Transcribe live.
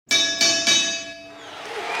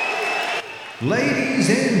Ladies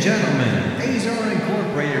and gentlemen, Azar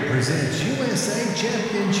Incorporated presents USA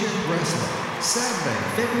Championship Wrestling, Saturday,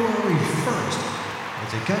 February 1st, at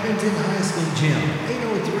the Covington High School Gym,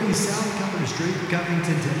 803 South Covington Street,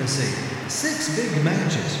 Covington, Tennessee. 6 big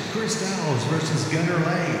matches: Chris Styles versus Gunnar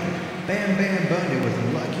Lane, Bam Bam Bundy with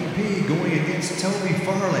Lucky P going against Toby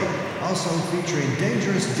Farley, also featuring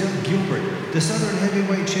Dangerous Doug Gilbert, the Southern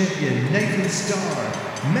Heavyweight Champion Nathan Starr,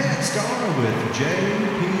 Matt Starr with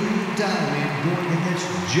J.P. Diamond going against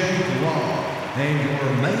Jake Law, and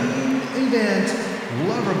your main event,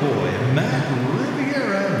 Loverboy Matt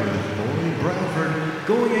Riviera with Lloyd Bradford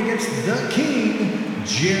going against the King,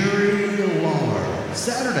 Jerry Lawler.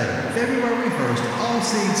 Saturday, February 1st, all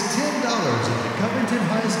seats $10 at the Covington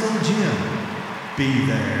High School Gym. Be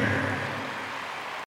there.